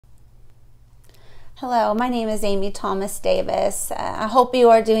Hello, my name is Amy Thomas Davis. I hope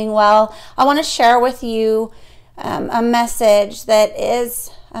you are doing well. I want to share with you a message that is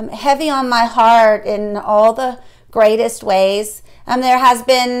heavy on my heart in all the greatest ways. There has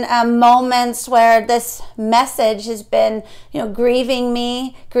been moments where this message has been, grieving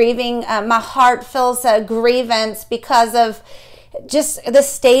me, my heart feels a grievance because of just the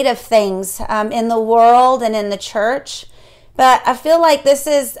state of things in the world and in the church. But I feel like this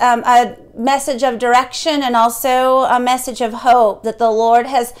is a message of direction and also a message of hope that the Lord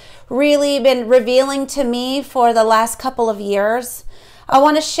has really been revealing to me for the last couple of years. I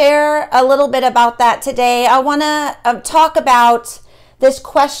want to share a little bit about that today. I want to talk about this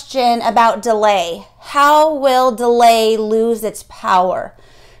question about delay. How will delay lose its power?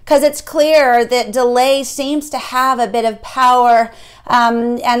 Because it's clear that delay seems to have a bit of power.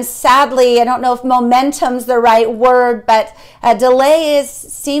 And sadly, I don't know if momentum's the right word, but delay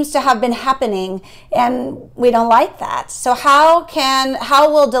seems to have been happening, and we don't like that. So how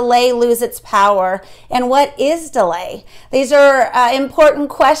will delay lose its power? And what is delay? These are important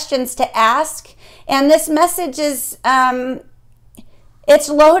questions to ask. And this message is, it's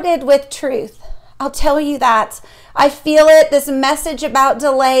loaded with truth. I'll tell you that. I feel it, this message about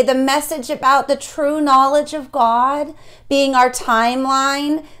delay, the message about the true knowledge of God being our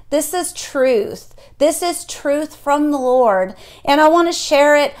timeline. This is truth. This is truth from the Lord. And I want to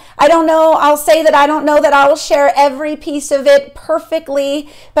share it. I'll say that I don't know that I will share every piece of it perfectly,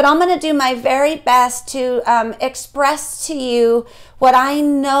 but I'm going to do my very best to express to you what I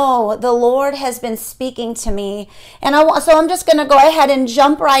know the Lord has been speaking to me. So I'm just going to go ahead and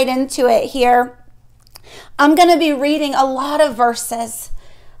jump right into it here. I'm going to be reading a lot of verses.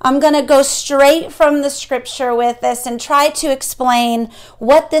 I'm going to go straight from the scripture with this and try to explain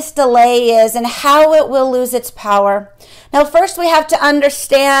what this delay is and how it will lose its power. Now, first we have to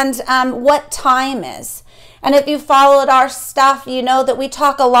understand what time is. And if you followed our stuff, you know that we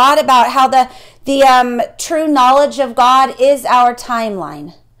talk a lot about how the true knowledge of God is our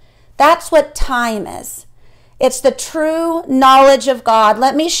timeline. That's what time is. It's the true knowledge of God.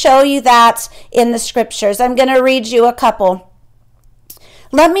 Let me show you that in the scriptures. I'm going to read you a couple.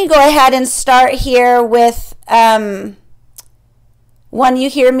 Let me go ahead and start here with one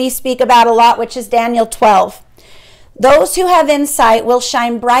you hear me speak about a lot, which is Daniel 12. Those who have insight will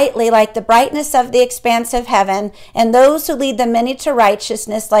shine brightly like the brightness of the expanse of heaven, and those who lead the many to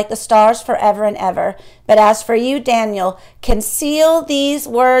righteousness like the stars forever and ever. But as for you, Daniel, conceal these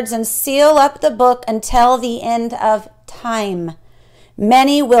words and seal up the book until the end of time.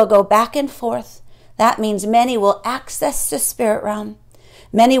 Many will go back and forth. That means many will access the spirit realm.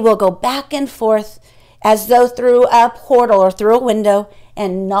 Many will go back and forth as though through a portal or through a window,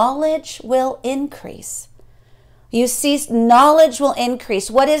 and knowledge will increase. You see, knowledge will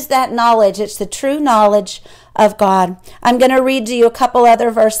increase. What is that knowledge? It's the true knowledge of God. I'm going to read to you a couple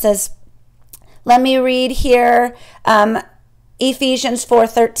other verses. Let me read here Ephesians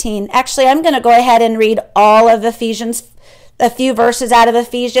 4:13. Actually, I'm going to go ahead and read all of Ephesians, a few verses out of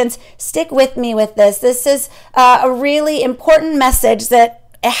Ephesians. Stick with me with this. This is a really important message that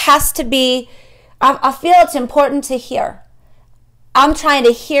it has to be, I feel it's important to hear. I'm trying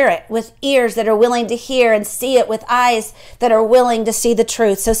to hear it with ears that are willing to hear and see it with eyes that are willing to see the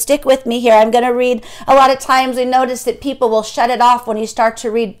truth. So stick with me here. I'm going to read. A lot of times we notice that people will shut it off when you start to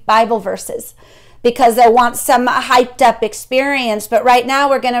read Bible verses because they want some hyped up experience. But right now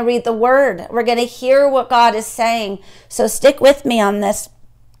we're going to read the word. We're going to hear what God is saying. So stick with me on this.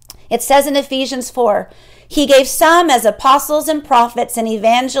 It says in Ephesians 4, He gave some as apostles and prophets and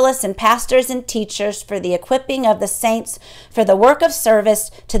evangelists and pastors and teachers for the equipping of the saints, for the work of service,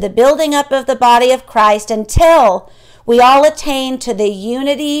 to the building up of the body of Christ, until we all attain to the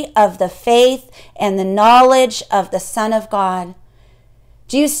unity of the faith and the knowledge of the Son of God.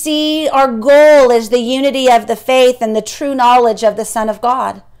 Do you see? Our goal is the unity of the faith and the true knowledge of the Son of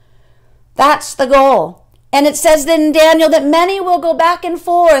God. That's the goal. And it says then in Daniel that many will go back and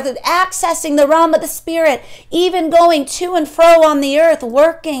forth, accessing the realm of the Spirit, even going to and fro on the earth,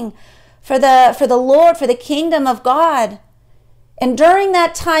 working for the Lord, for the kingdom of God. And during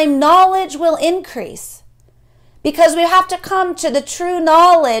that time, knowledge will increase because we have to come to the true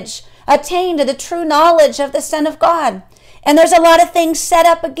knowledge, attain to the true knowledge of the Son of God. And there's a lot of things set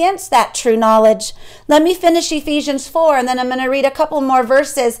up against that true knowledge. Let me finish Ephesians 4, and then I'm going to read a couple more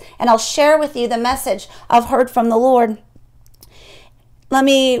verses, and I'll share with you the message I've heard from the Lord. Let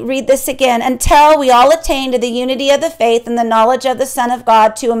me read this again. Until we all attain to the unity of the faith and the knowledge of the Son of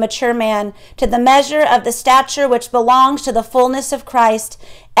God, to a mature man, to the measure of the stature which belongs to the fullness of Christ.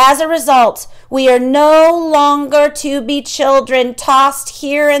 As a result, we are no longer to be children tossed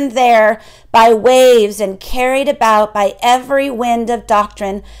here and there by waves and carried about by every wind of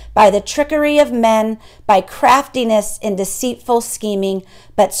doctrine, by the trickery of men, by craftiness and deceitful scheming,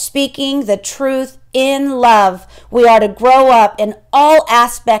 but speaking the truth in love, we are to grow up in all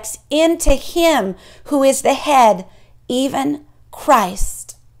aspects into Him who is the head, even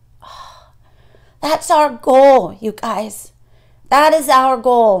Christ. That's our goal, you guys. That is our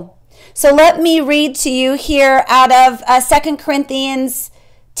goal. So let me read to you here out of 2 Corinthians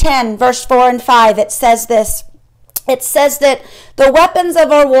 10, verse 4 and 5. It says this. It says that the weapons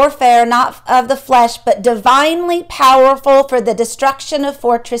of our warfare are not of the flesh, but divinely powerful for the destruction of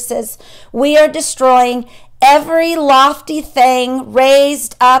fortresses. We are destroying every lofty thing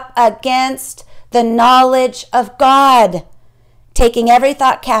raised up against the knowledge of God, taking every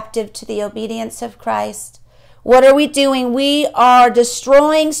thought captive to the obedience of Christ. What are we doing? We are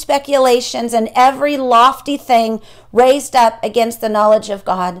destroying speculations and every lofty thing raised up against the knowledge of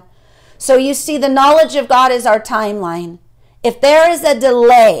God. So you see, the knowledge of God is our timeline. If there is a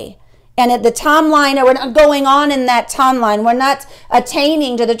delay, and at the timeline, or we're not going on in that timeline, we're not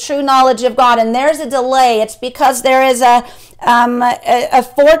attaining to the true knowledge of God, and there's a delay, it's because there is a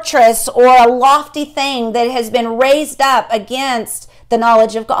fortress or a lofty thing that has been raised up against the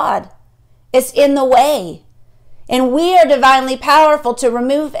knowledge of God. It's in the way. And we are divinely powerful to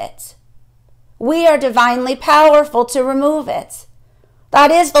remove it. We are divinely powerful to remove it.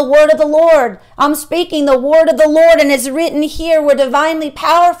 That is the word of the Lord. I'm speaking the word of the Lord, and it's written here, we're divinely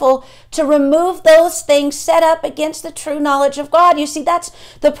powerful to remove those things set up against the true knowledge of God. You see, that's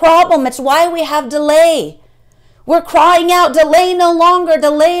the problem. It's why we have delay. We're crying out, delay no longer,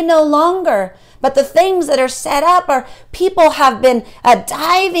 delay no longer. But the things that are set up are people have been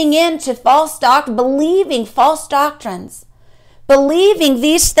diving into false doctrine, believing false doctrines, believing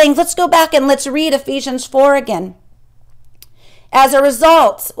these things. Let's go back and let's read Ephesians 4 again. As a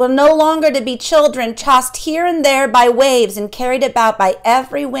result, we're no longer to be children tossed here and there by waves and carried about by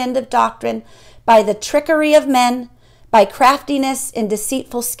every wind of doctrine, by the trickery of men, by craftiness and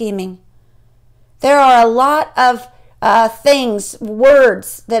deceitful scheming. There are a lot of things,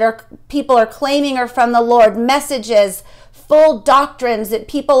 words that people are claiming are from the Lord, messages, full doctrines that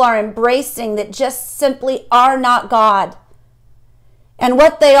people are embracing that just simply are not God. And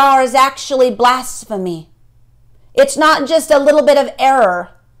what they are is actually blasphemy. It's not just a little bit of error.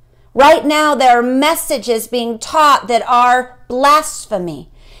 Right now, there are messages being taught that are blasphemy.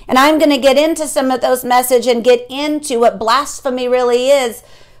 And I'm going to get into some of those messages and get into what blasphemy really is,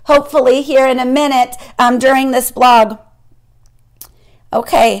 hopefully here in a minute during this blog.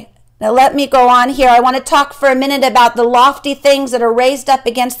 Okay, now let me go on here. I want to talk for a minute about the lofty things that are raised up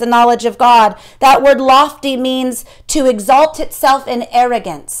against the knowledge of God. That word lofty means to exalt itself in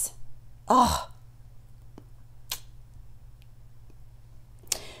arrogance.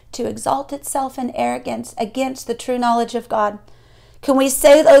 To exalt itself in arrogance against the true knowledge of God. Can we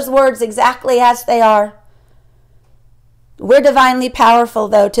say those words exactly as they are? We're divinely powerful,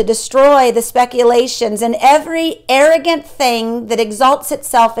 though, to destroy the speculations and every arrogant thing that exalts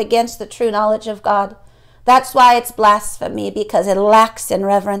itself against the true knowledge of God. That's why it's blasphemy, because it lacks in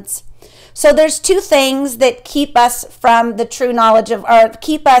reverence. So there's two things that keep us from the true knowledge of, or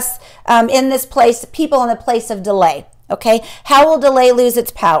keep us in this place, people in a place of delay. Okay, how will delay lose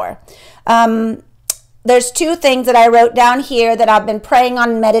its power? There's two things that I wrote down here that I've been praying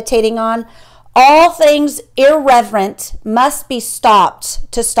on and meditating on. All things irreverent must be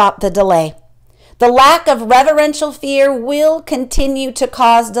stopped to stop the delay. The lack of reverential fear will continue to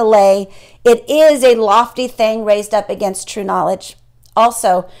cause delay. It is a lofty thing raised up against true knowledge.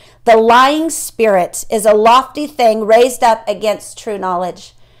 Also, the lying spirit is a lofty thing raised up against true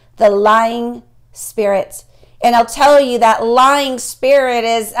knowledge. The lying spirit. And I'll tell you that lying spirit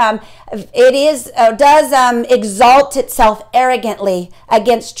does exalt itself arrogantly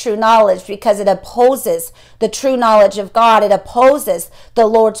against true knowledge, because it opposes the true knowledge of God. It opposes the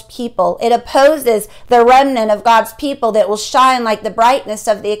Lord's people. It opposes the remnant of God's people that will shine like the brightness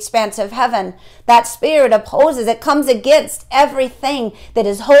of the expanse of heaven. That spirit opposes, it comes against everything that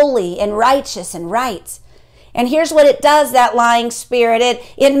is holy and righteous and right. And here's what it does, that lying spirit.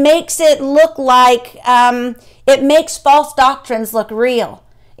 It makes it look like, it makes false doctrines look real.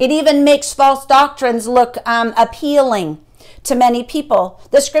 It even makes false doctrines look appealing to many people.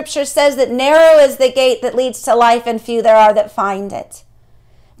 The scripture says that narrow is the gate that leads to life, and few there are that find it.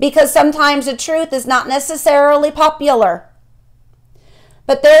 Because sometimes the truth is not necessarily popular.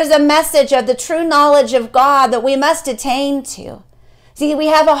 But there's a message of the true knowledge of God that we must attain to. See, we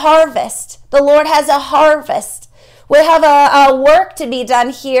have a harvest. The Lord has a harvest. We have a work to be done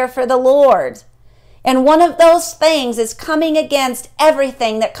here for the Lord. And one of those things is coming against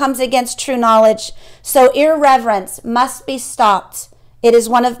everything that comes against true knowledge. So irreverence must be stopped. It is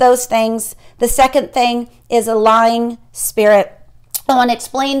one of those things. The second thing is a lying spirit. I want to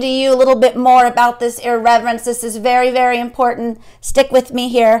explain to you a little bit more about this irreverence. This is very, very important. Stick with me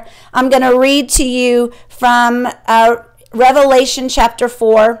here. I'm going to read to you from Revelation chapter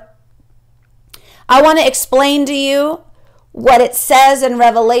 4. I want to explain to you what it says in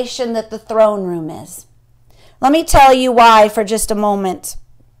Revelation that the throne room is. Let me tell you why for just a moment.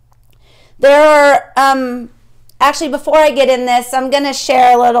 There are, actually before I get in this, I'm going to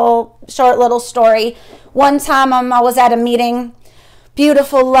share a short little story. One time I was at a meeting,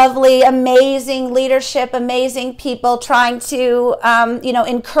 beautiful, lovely, amazing leadership, amazing people trying to,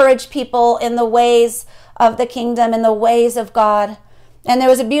 encourage people in the ways of the kingdom, in the ways of God. And there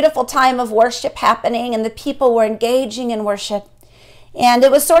was a beautiful time of worship happening, and the people were engaging in worship. And it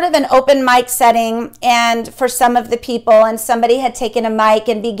was sort of an open mic setting, and for some of the people, and somebody had taken a mic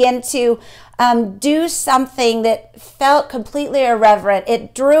and began to do something that felt completely irreverent.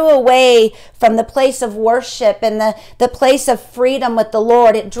 It drew away from the place of worship and the place of freedom with the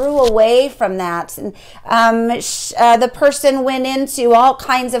Lord. It drew away from that. And the person went into all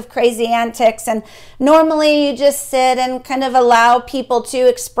kinds of crazy antics. And normally you just sit and kind of allow people to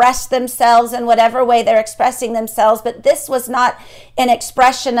express themselves in whatever way they're expressing themselves. But this was not an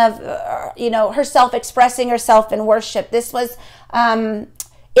expression of, herself expressing herself in worship. This was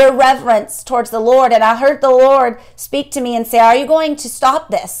irreverence towards the Lord. And I heard the Lord speak to me and say, "Are you going to stop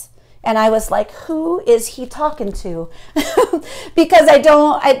this?" And I was like, who is he talking to? Because I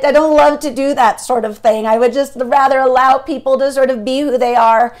don't love to do that sort of thing. I would just rather allow people to sort of be who they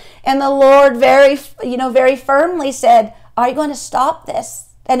are. And the Lord very firmly said, "Are you going to stop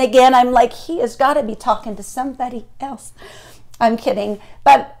this?" And again, I'm like, he has got to be talking to somebody else. I'm kidding.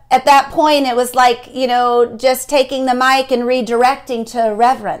 But at that point, it was like, just taking the mic and redirecting to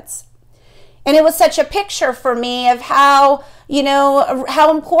reverence. And it was such a picture for me of how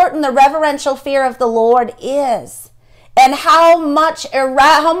important the reverential fear of the Lord is, and how much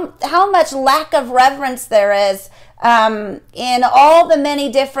lack of reverence there is in all the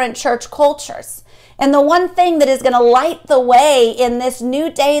many different church cultures. And the one thing that is going to light the way in this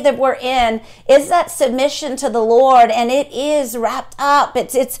new day that we're in is that submission to the Lord. And it is wrapped up.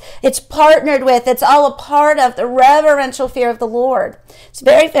 It's partnered with. It's all a part of the reverential fear of the Lord. It's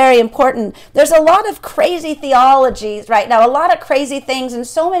very, very important. There's a lot of crazy theologies right now, a lot of crazy things. And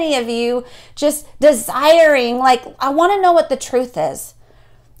so many of you just desiring, like, I want to know what the truth is.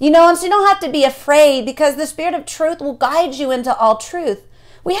 And so you don't have to be afraid, because the Spirit of truth will guide you into all truth.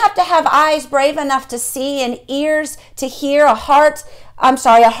 We have to have eyes brave enough to see, and ears to hear, a heart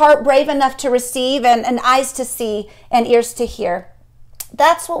brave enough to receive, and eyes to see and ears to hear.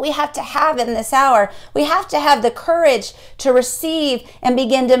 That's what we have to have in this hour. We have to have the courage to receive and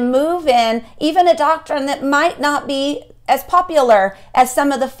begin to move in even a doctrine that might not be as popular as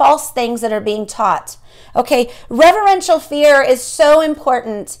some of the false things that are being taught. Okay, reverential fear is so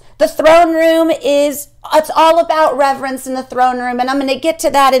important. The throne room it's all about reverence in the throne room, and I'm going to get to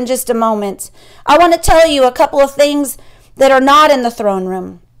that in just a moment. I want to tell you a couple of things that are not in the throne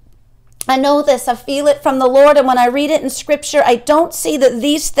room. I know this, I feel it from the Lord, and when I read it in Scripture, I don't see that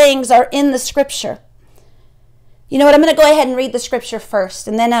these things are in the Scripture. You know what, I'm going to go ahead and read the Scripture first,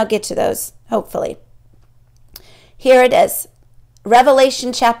 and then I'll get to those, hopefully. Here it is,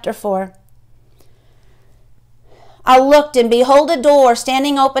 Revelation chapter 4. I looked, and behold, a door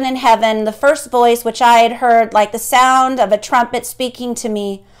standing open in heaven. The first voice which I had heard, like the sound of a trumpet, speaking to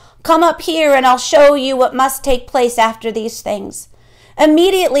me, "Come up here, and I'll show you what must take place after these things."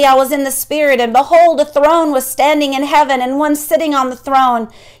 Immediately I was in the Spirit, and behold, a throne was standing in heaven, and one sitting on the throne.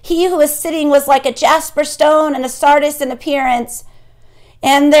 He who was sitting was like a jasper stone and a sardius in appearance.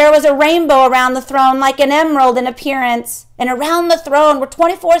 And there was a rainbow around the throne, like an emerald in appearance. And around the throne were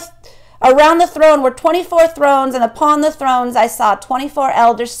 24 thrones, and upon the thrones I saw 24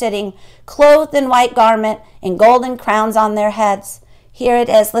 elders sitting, clothed in white garment, and golden crowns on their heads. Here it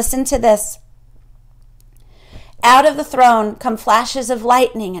is. Listen to this. Out of the throne come flashes of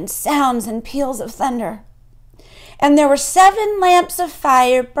lightning, and sounds and peals of thunder. And there were 7 lamps of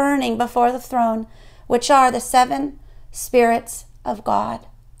fire burning before the throne, which are the 7 spirits of God.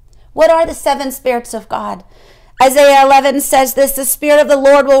 What are the 7 spirits of God? Isaiah 11 says this: "The Spirit of the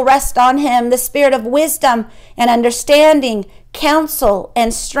Lord will rest on him, the Spirit of wisdom and understanding, counsel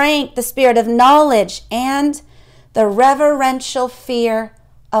and strength, the Spirit of knowledge and the reverential fear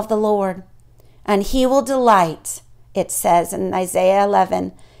of the Lord. And he will delight, it says in Isaiah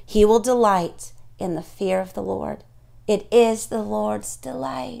 11, he will delight in the fear of the Lord. It is the Lord's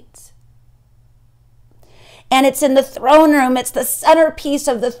delight. And it's in the throne room. It's the centerpiece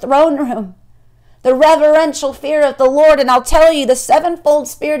of the throne room. The reverential fear of the Lord. And I'll tell you, the sevenfold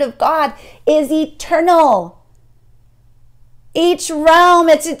Spirit of God is eternal. Each realm,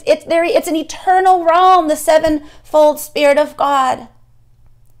 it's an eternal realm, the sevenfold Spirit of God.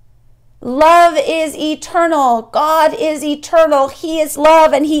 Love is eternal. God is eternal. He is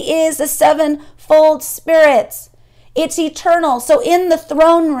love, and he is the sevenfold Spirit. It's eternal. So in the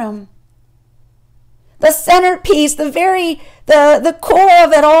throne room, the centerpiece, the core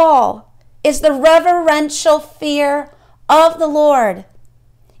of it all is the reverential fear of the Lord.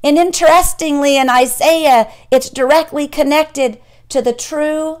 And interestingly, in Isaiah, it's directly connected to the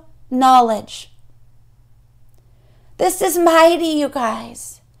true knowledge. This is mighty, you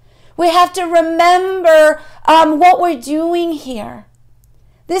guys. We have to remember what we're doing here.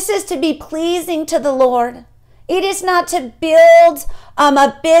 This is to be pleasing to the Lord. It is not to build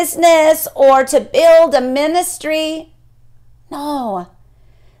a business or to build a ministry. No,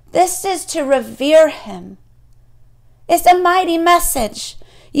 this is to revere him. It's a mighty message.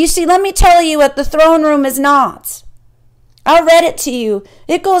 You see, let me tell you what the throne room is not. I read it to you.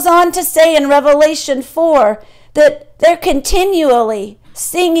 It goes on to say in Revelation 4 that they're continually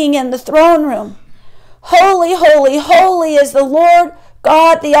singing in the throne room. Holy, holy, holy is the Lord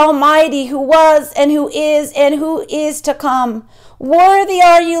God the Almighty, who was and who is to come. Worthy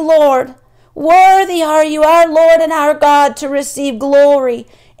are you, Lord. Worthy are you, our Lord and our God, to receive glory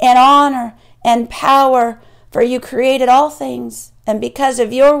and honor and power. For you created all things, and because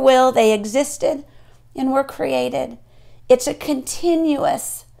of your will they existed and were created. It's a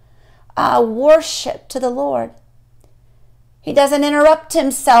continuous worship to the Lord. He doesn't interrupt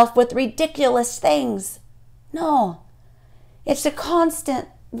himself with ridiculous things. No, it's a constant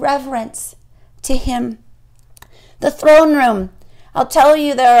reverence to him. The throne room. I'll tell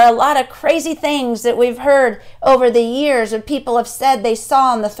you, there are a lot of crazy things that we've heard over the years that people have said they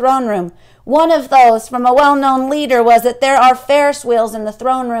saw in the throne room. One of those from a well-known leader was that there are Ferris wheels in the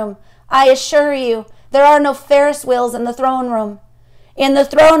throne room. I assure you, there are no Ferris wheels in the throne room. In the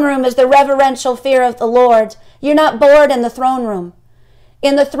throne room is the reverential fear of the Lord. You're not bored in the throne room.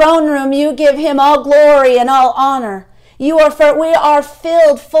 In the throne room, you give him all glory and all honor. We are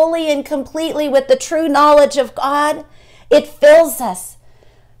filled fully and completely with the true knowledge of God. It fills us.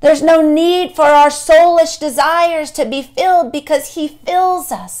 There's no need for our soulish desires to be filled because he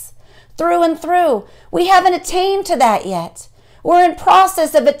fills us through and through. We haven't attained to that yet. We're in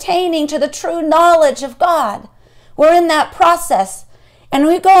process of attaining to the true knowledge of God. We're in that process. And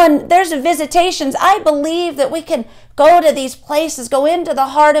we go and there's visitations. I believe that we can go to these places, go into the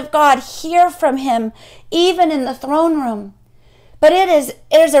heart of God, hear from him, even in the throne room. But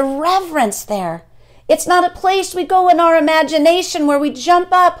there's a reverence there. It's not a place we go in our imagination where we jump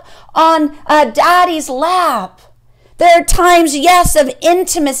up on Daddy's lap. There are times, yes, of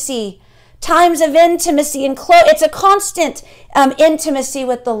intimacy. Times of intimacy and it's a constant intimacy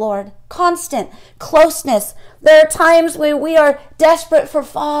with the Lord. Constant closeness. There are times where we are desperate for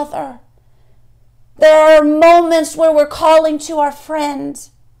Father. There are moments where we're calling to our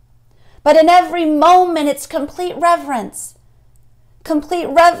friends. But in every moment, it's complete reverence. Complete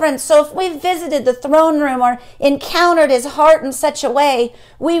reverence. So if we've visited the throne room or encountered his heart in such a way,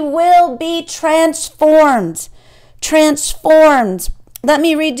 we will be transformed. Transformed. Let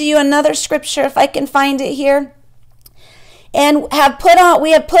me read to you another scripture if I can find it here. And we have put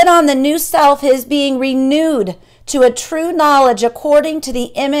on the new self, his being renewed to a true knowledge according to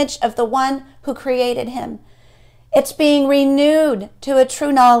the image of the one who created him. It's being renewed to a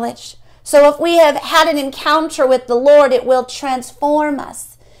true knowledge. So if we have had an encounter with the Lord, it will transform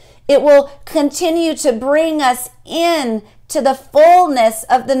us. It will continue to bring us in to the fullness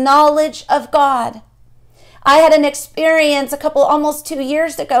of the knowledge of God. I had an experience almost 2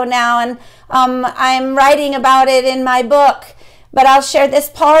 years ago now, and I'm writing about it in my book, but I'll share this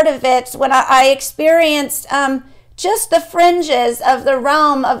part of it. When I experienced just the fringes of the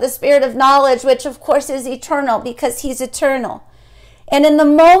realm of the Spirit of knowledge, which of course is eternal because he's eternal. And in the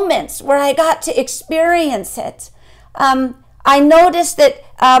moments where I got to experience it, I noticed that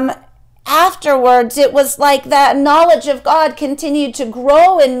afterwards, it was like that knowledge of God continued to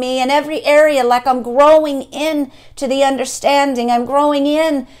grow in me in every area, like I'm growing in to the understanding. I'm growing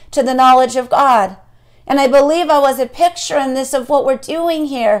in to the knowledge of God. And I believe I was a picture in this of what we're doing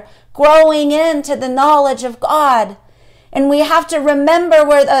here, growing into the knowledge of God. And we have to remember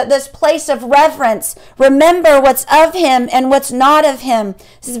where this place of reverence, remember what's of him and what's not of him.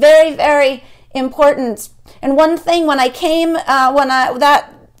 This is very, very important. And one thing, when I came,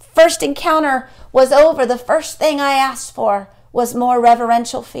 that first encounter was over, the first thing I asked for was more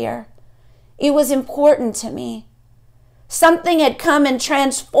reverential fear. It was important to me. Something had come and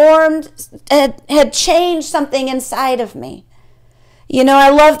transformed, had changed something inside of me. You know, I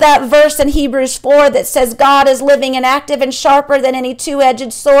love that verse in Hebrews 4 that says, God is living and active and sharper than any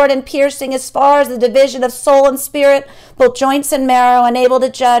two-edged sword, and piercing as far as the division of soul and spirit, both joints and marrow, and able to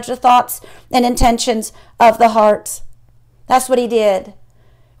judge the thoughts and intentions of the heart. That's what he did.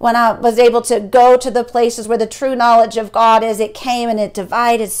 When I was able to go to the places where the true knowledge of God is, it came and it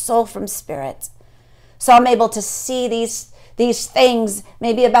divided soul from spirit. So I'm able to see these things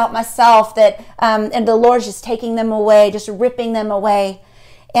maybe about myself that and the Lord's just taking them away, just ripping them away.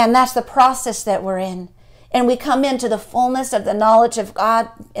 And that's the process that we're in. And we come into the fullness of the knowledge of God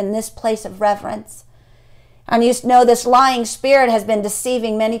in this place of reverence. And you know, this lying spirit has been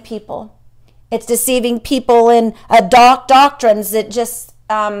deceiving many people. It's deceiving people in doctrines that just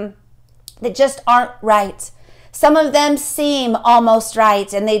aren't right. Some of them seem almost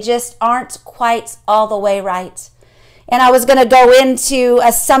right, and they just aren't quite all the way right. And I was going to go into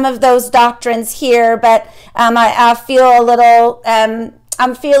some of those doctrines here, but I feel a little,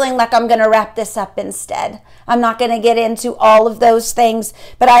 I'm feeling like I'm going to wrap this up instead. I'm not going to get into all of those things,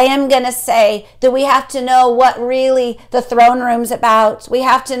 but I am going to say that we have to know what really the throne room's about. We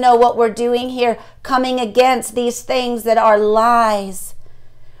have to know what we're doing here, coming against these things that are lies.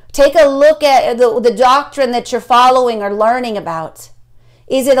 Take a look at the doctrine that you're following or learning about.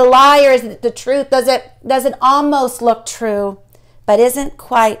 Is it a lie or is it the truth? Does it almost look true, but isn't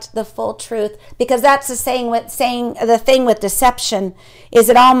quite the full truth? Because that's the thing with deception, is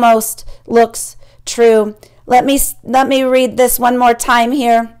it almost looks true. Let me read this one more time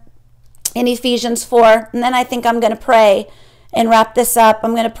here in Ephesians 4, and then I think I'm going to pray and wrap this up.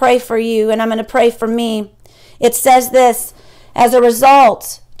 I'm going to pray for you, and I'm going to pray for me. It says this: as a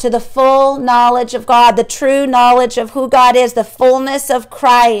result, to the full knowledge of God, the true knowledge of who God is, the fullness of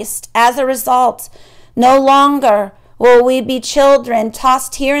Christ. As a result, no longer will we be children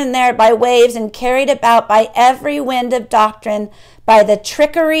tossed here and there by waves and carried about by every wind of doctrine, by the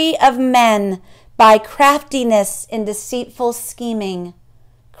trickery of men, by craftiness in deceitful scheming.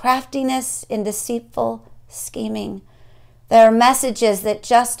 Craftiness in deceitful scheming. There are messages that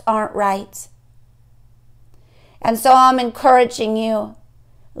just aren't right. And so I'm encouraging you,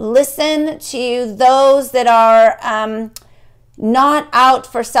 listen to those that are not out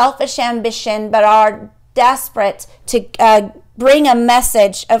for selfish ambition, but are desperate to bring a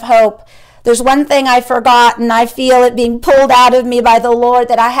message of hope. There's one thing I forgot, and I feel it being pulled out of me by the Lord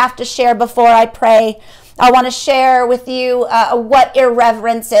that I have to share before I pray. I want to share with you what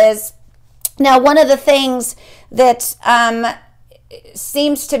irreverence is. Now, one of the things that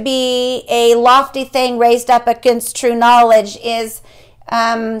seems to be a lofty thing raised up against true knowledge is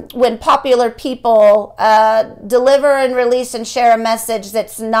when popular people deliver and release and share a message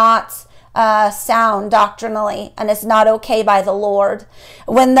that's not sound doctrinally and it's not okay by the Lord.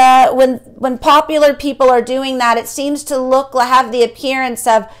 When popular people are doing that, it seems to have the appearance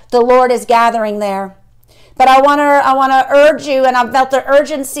of the Lord is gathering there. But I want to urge you, and I've felt the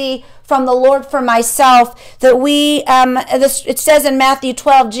urgency from the Lord for myself, that it says in Matthew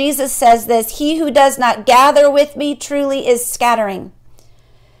 12, Jesus says this: he who does not gather with me truly is scattering.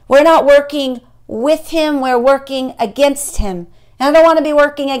 We're not working with him, we're working against him. And I don't want to be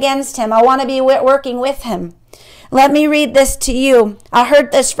working against him. I want to be working with him. Let me read this to you. I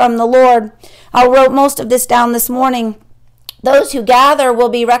heard this from the Lord. I wrote most of this down this morning. Those who gather will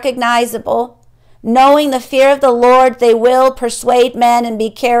be recognizable. Knowing the fear of the Lord, they will persuade men and be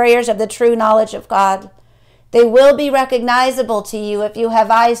carriers of the true knowledge of God. They will be recognizable to you if you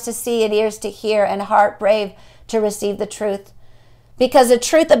have eyes to see and ears to hear and heart brave to receive the truth. Because the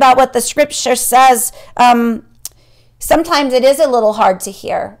truth about what the scripture says, sometimes it is a little hard to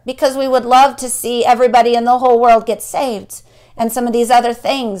hear, because we would love to see everybody in the whole world get saved and some of these other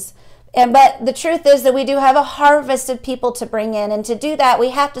things. But the truth is that we do have a harvest of people to bring in. And to do that,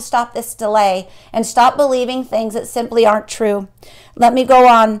 we have to stop this delay and stop believing things that simply aren't true. Let me go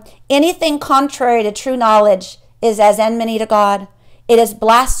on. Anything contrary to true knowledge is as enmity to God. It is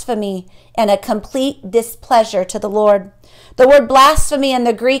blasphemy and a complete displeasure to the Lord. The word blasphemy in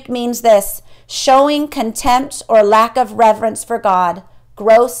the Greek means this: showing contempt or lack of reverence for God,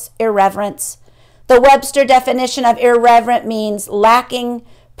 gross irreverence. The Webster definition of irreverent means lacking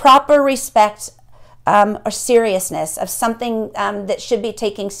proper respect or seriousness of something that should be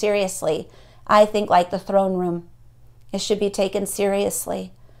taken seriously. I think like the throne room. It should be taken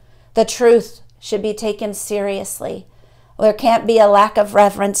seriously. The truth should be taken seriously. There can't be a lack of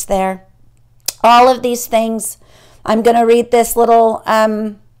reverence there. All of these things, I'm going to read this little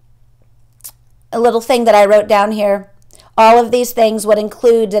thing that I wrote down here. All of these things would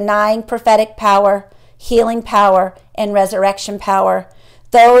include denying prophetic power, healing power, and resurrection power.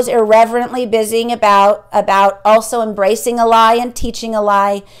 Those irreverently busying about also embracing a lie and teaching a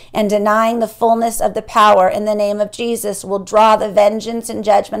lie and denying the fullness of the power in the name of Jesus will draw the vengeance and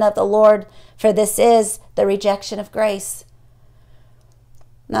judgment of the Lord, for this is the rejection of grace.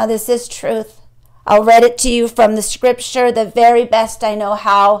 Now, this is truth. I'll read it to you from the scripture the very best I know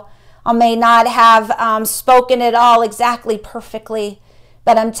how. I may not have spoken it all exactly perfectly,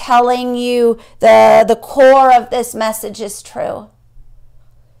 but I'm telling you the core of this message is true.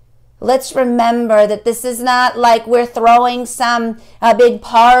 Let's remember that this is not like we're throwing some big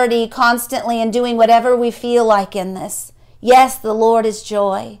party constantly and doing whatever we feel like in this. Yes, the Lord is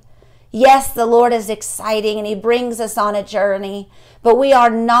joy. Yes, the Lord is exciting and he brings us on a journey, but we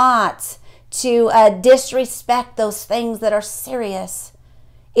are not to disrespect those things that are serious.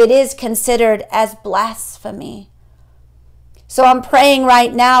 It is considered as blasphemy. So I'm praying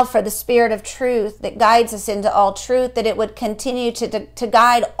right now for the Spirit of truth that guides us into all truth, that it would continue to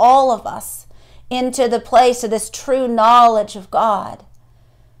guide all of us into the place of this true knowledge of God.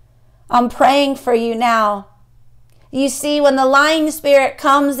 I'm praying for you now. You see, when the lying spirit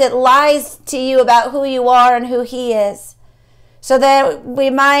comes, it lies to you about who you are and who he is. So that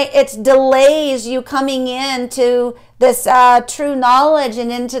it delays you coming into this true knowledge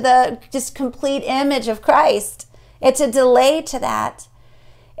and into the just complete image of Christ. It's a delay to that.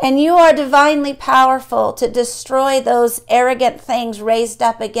 And you are divinely powerful to destroy those arrogant things raised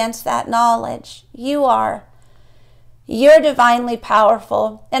up against that knowledge. You are. You're divinely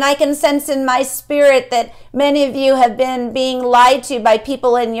powerful. And I can sense in my spirit that many of you have been being lied to by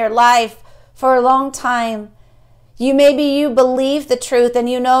people in your life for a long time. Maybe you believe the truth and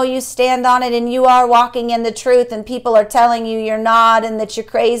you know you stand on it and you are walking in the truth, and people are telling you you're not and that you're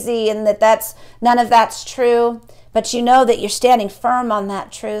crazy and that none of that's true. But you know that you're standing firm on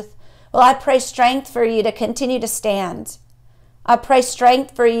that truth. Well, I pray strength for you to continue to stand. I pray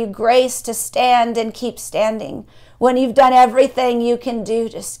strength for you, grace to stand and keep standing. When you've done everything you can do,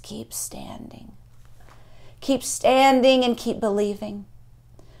 just keep standing. Keep standing and keep believing.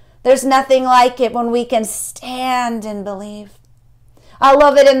 There's nothing like it when we can stand and believe. I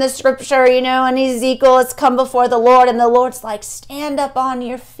love it in the scripture, and Ezekiel has come before the Lord, and the Lord's like, stand up on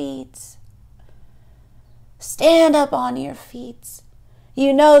your feet. Stand up on your feet.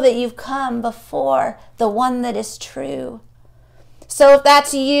 You know that you've come before the one that is true. So if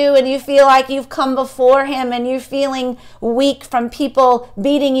that's you and you feel like you've come before him and you're feeling weak from people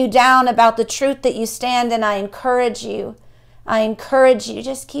beating you down about the truth that you stand in, I encourage you,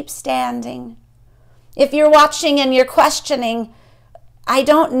 just keep standing. If you're watching and you're questioning, I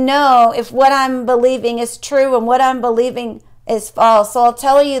don't know if what I'm believing is true and what I'm believing is false. So I'll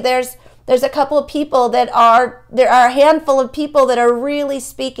tell you, there's a couple of people there are a handful of people that are really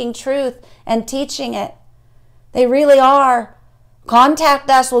speaking truth and teaching it. They really are. Contact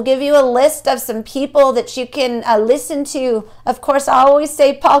us. We'll give you a list of some people that you can listen to. Of course, I always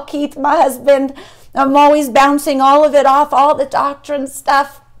say Paul Keith, my husband. I'm always bouncing all of it off, all the doctrine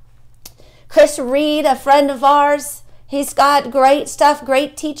stuff. Chris Reed, a friend of ours, he's got great stuff,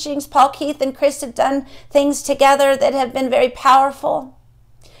 great teachings. Paul Keith and Chris have done things together that have been very powerful.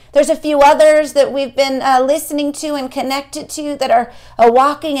 There's a few others that we've been listening to and connected to that are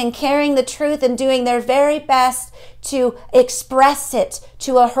walking and carrying the truth and doing their very best to express it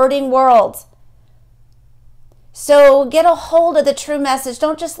to a hurting world. So get a hold of the true message.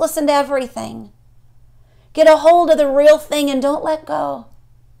 Don't just listen to everything. Get a hold of the real thing and don't let go.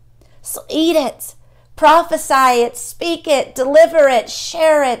 So eat it, prophesy it, speak it, deliver it,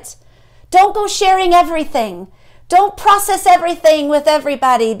 share it. Don't go sharing everything. Don't process everything with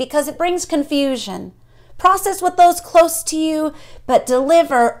everybody because it brings confusion. Process with those close to you, but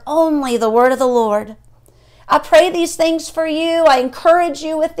deliver only the word of the Lord. I pray these things for you. I encourage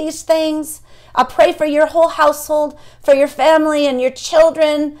you with these things. I pray for your whole household, for your family and your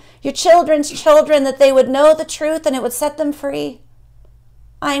children, your children's children, that they would know the truth and it would set them free.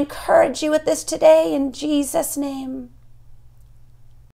 I encourage you with this today in Jesus' name.